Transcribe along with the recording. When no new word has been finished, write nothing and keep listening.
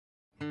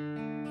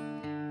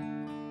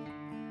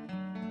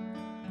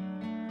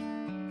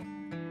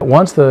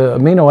once the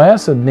amino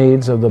acid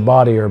needs of the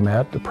body are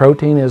met, the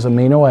protein is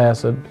amino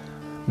acid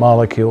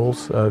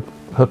molecules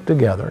hooked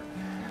together.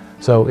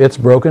 So it's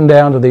broken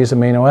down to these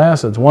amino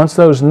acids. Once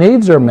those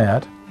needs are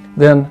met,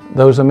 then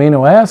those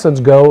amino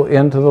acids go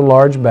into the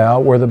large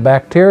bowel where the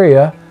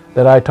bacteria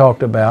that I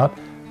talked about,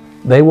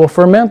 they will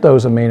ferment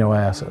those amino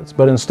acids.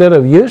 But instead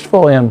of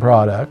useful end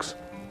products,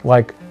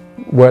 like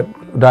what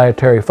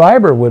dietary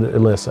fiber would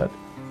elicit,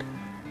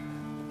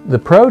 the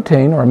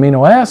protein or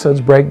amino acids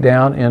break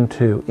down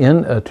into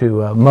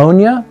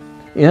ammonia,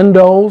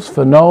 indoles,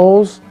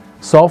 phenols,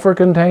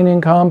 sulfur-containing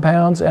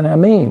compounds, and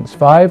amines,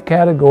 5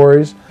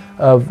 categories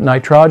of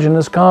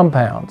nitrogenous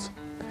compounds,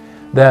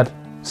 that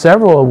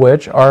several of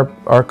which are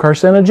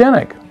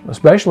carcinogenic,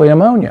 especially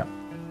ammonia.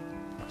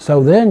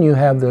 So then you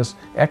have this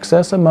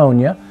excess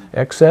ammonia,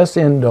 excess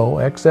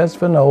indole, excess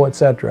phenol,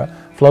 etc.,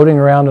 floating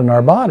around in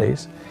our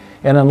bodies,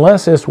 and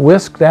unless it's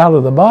whisked out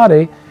of the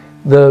body,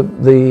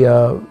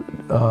 the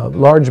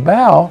large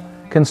bowel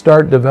can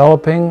start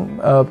developing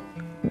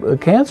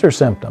cancer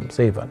symptoms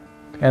even,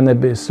 and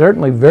they'd be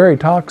certainly very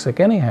toxic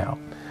anyhow.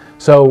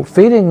 So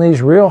feeding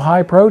these real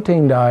high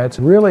protein diets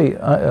really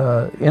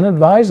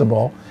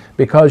inadvisable,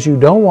 because you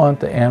don't want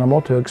the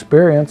animal to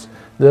experience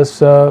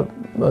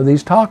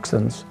these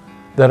toxins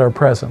that are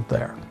present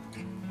there.